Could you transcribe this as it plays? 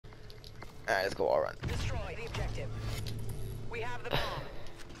Alright, let's go all run. Destroy the objective. We have the bomb.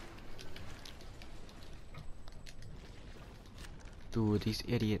 Dude, these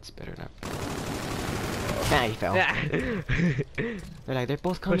idiots better not. Nah, he fell. Yeah. They're like, they're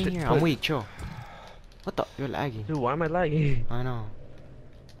both coming here. I'm weak, chill. What the? You're lagging. Dude, why am I lagging? I know.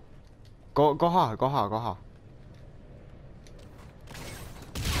 Go ha.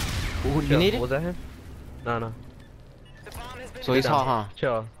 Ooh, you need it? Was that him? No. So he's hot, huh?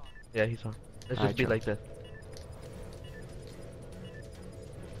 Chill. Yeah, he's hot. Let's just be chill. like this.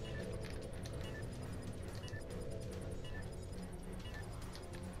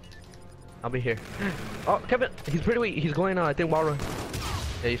 I'll be here. Oh, Kevin! He's pretty weak. He's going, I think, wall run.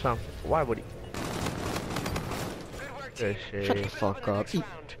 Yeah, he's found. Why would he? Good shit. Shut the fuck up.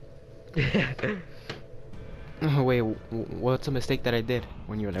 Oh, wait, what's a mistake that I did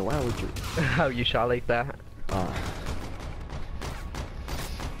when you were like, why would you? How you shot like that?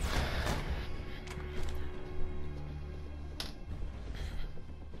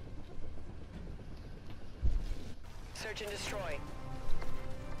 Search and destroy.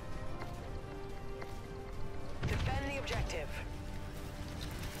 Defend the objective.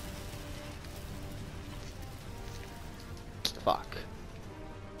 Fuck.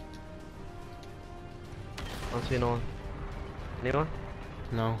 I don't see no one. Anyone?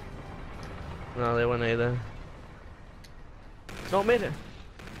 No. No, they weren't either. No, made it.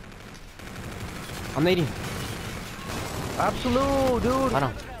 I'm nading. Absolute, dude. I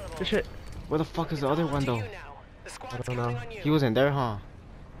know. Good shit. Where the fuck is the other one though? I don't know. He wasn't there, huh?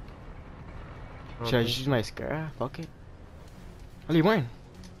 Should I Okay. just use my scare? Fuck it. What are you wearing?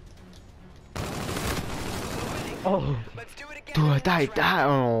 Oh. Dude, I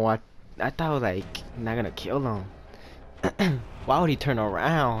thought I thought I was like not gonna kill him. Why would he turn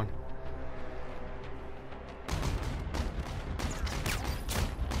around?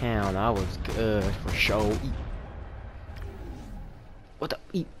 Hell, that was good for sure. Eat. What the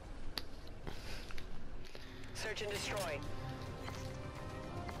eat? Search and destroy.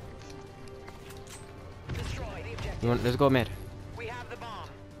 Destroy the objective. You want? Let's go mid. We have the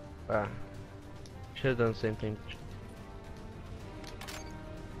bomb. Should have done the same thing.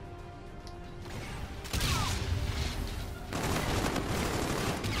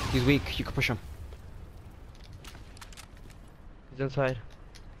 He's weak. You can push him. He's inside.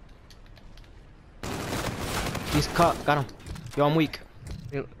 He's cut. Got him. Yo, I'm weak.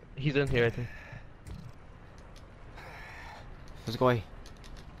 He's in here, I think. Let's go away.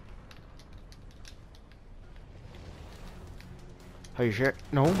 Are you sure?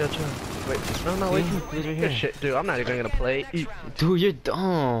 No. Chill. Wait, no, wait. He's right Good here. shit, dude. I'm not even gonna play. Dude, you're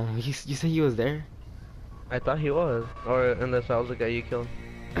dumb. You said he was there. I thought he was, or unless I was the guy you killed.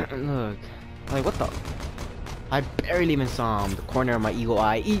 Look. Like, what the? I barely even saw him. The corner of my eagle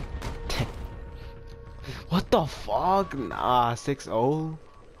eye. Eat. What the fuck? Nah, 6-0.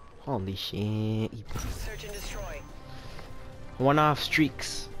 Holy shit. Search and destroy. One off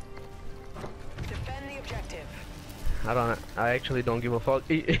streaks. Defend the objective. I actually don't give a fuck.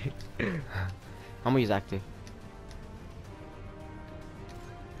 I'm gonna use active.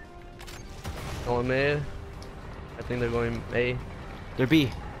 Going mid. I think they're going A. They're B.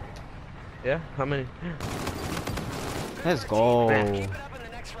 Yeah? How many? Let's go. Man.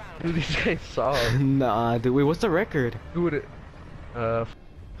 Dude, these guys saw. Nah, dude, wait, what's the record? Dude,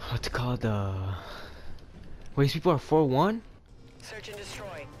 What's it called? Wait, these people are 4-1? search and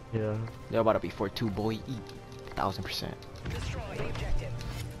destroy. Yeah. They're about to be 4-2, boy. 1000%. Destroy the objective.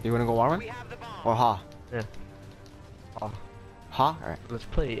 You wanna go Warren? Or Ha? Yeah. Ha? Alright. Let's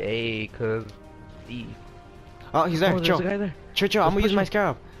play A, cause E. Oh, he's there. Oh, there's Chill. a guy there. Chill. I'm gonna use my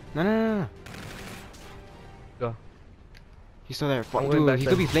scarab. No. Go. He's still there. Fuck, I'm going dude, back he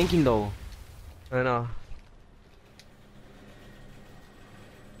there. could be flanking though. I know.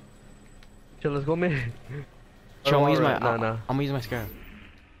 Chill, let's go mid. Chill, I'm gonna use my. No. I'm gonna use my scarab.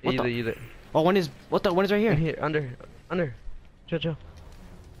 What the? Either. Oh, one is. What the? One is right here. Here, under. Chill.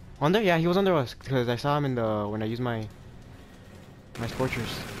 Under? Yeah, he was under us because I saw him in the when I used my scorchers.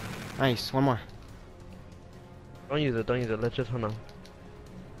 Nice. One more. Don't use it. Let's just hunt him.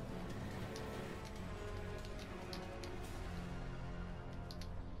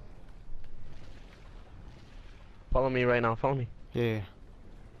 Follow me right now. Follow me. Yeah.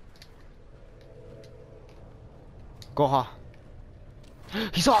 Go Ha.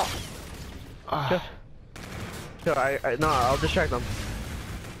 He saw. Chill. No, I'll distract them.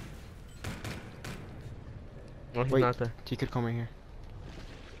 No, he's Wait. not there. He could come right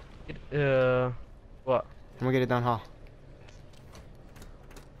here. What? I'm gonna get it down, Ha.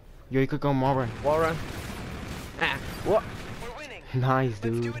 Yo, you could go Marvin. Wall run. Ah, what? Nice,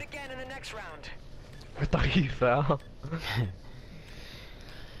 dude. again in the next round. I thought he fell.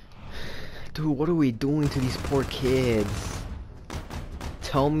 Dude, what are we doing to these poor kids?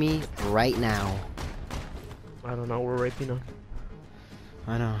 Tell me right now. I don't know, we're raping them.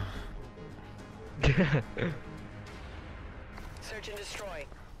 I know. Search and destroy.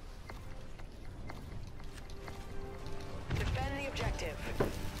 Defend the objective.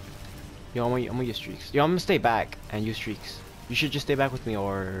 Yo, I'm gonna use streaks. Yo, I'm gonna stay back and use streaks. You should just stay back with me,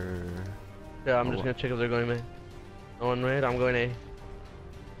 or... Yeah, I'm or just what? gonna check if they're going mid. No one mid, I'm going A.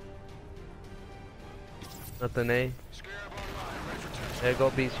 Nothing A. Yeah, go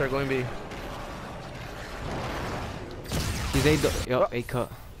B, start going B. He's A, yo, A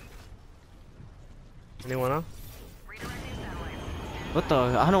cut. Anyone else? What the?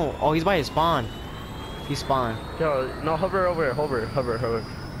 I don't... Oh, he's by his spawn. He spawned. Yo, no, hover over here, hover.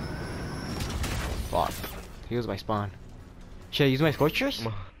 Fuck. He was by spawn. Should I use my scorchers?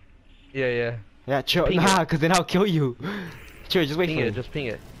 Yeah. Yeah, chill. Ping Nah, it. cause then I'll kill you. Chill, just wait Ping for it, me. just ping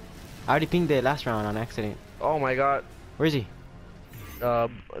it. I already pinged it last round on accident. Oh my god. Where is he?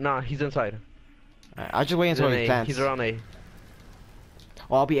 Nah, he's inside. Alright, I'll just wait He's until in he A. plants. He's around A.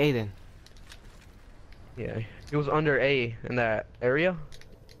 Oh, I'll be A then. Yeah, he was under A in that area.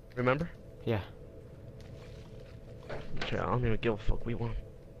 Remember? Yeah. Yeah, I don't even give a fuck. We won.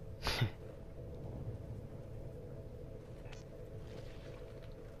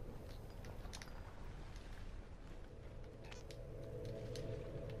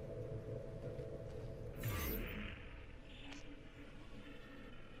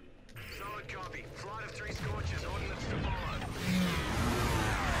 Solid copy. Flight of 3 scorches. Ordnance to follow.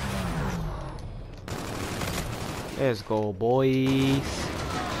 Let's go, boys.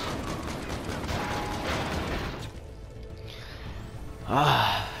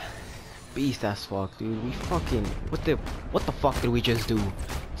 Ah, beast as fuck, dude. We fucking what the fuck did we just do?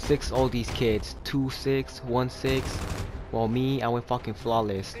 6 all these kids, 2-6, 1-6. While me, I went fucking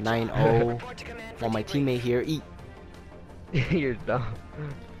flawless, 9-0. Report to command for While my debrief. teammate here eat. You're dumb.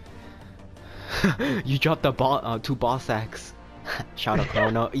 You dropped the ball, 2 ball sacks. Shout out,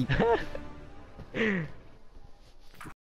 Corona. Eat.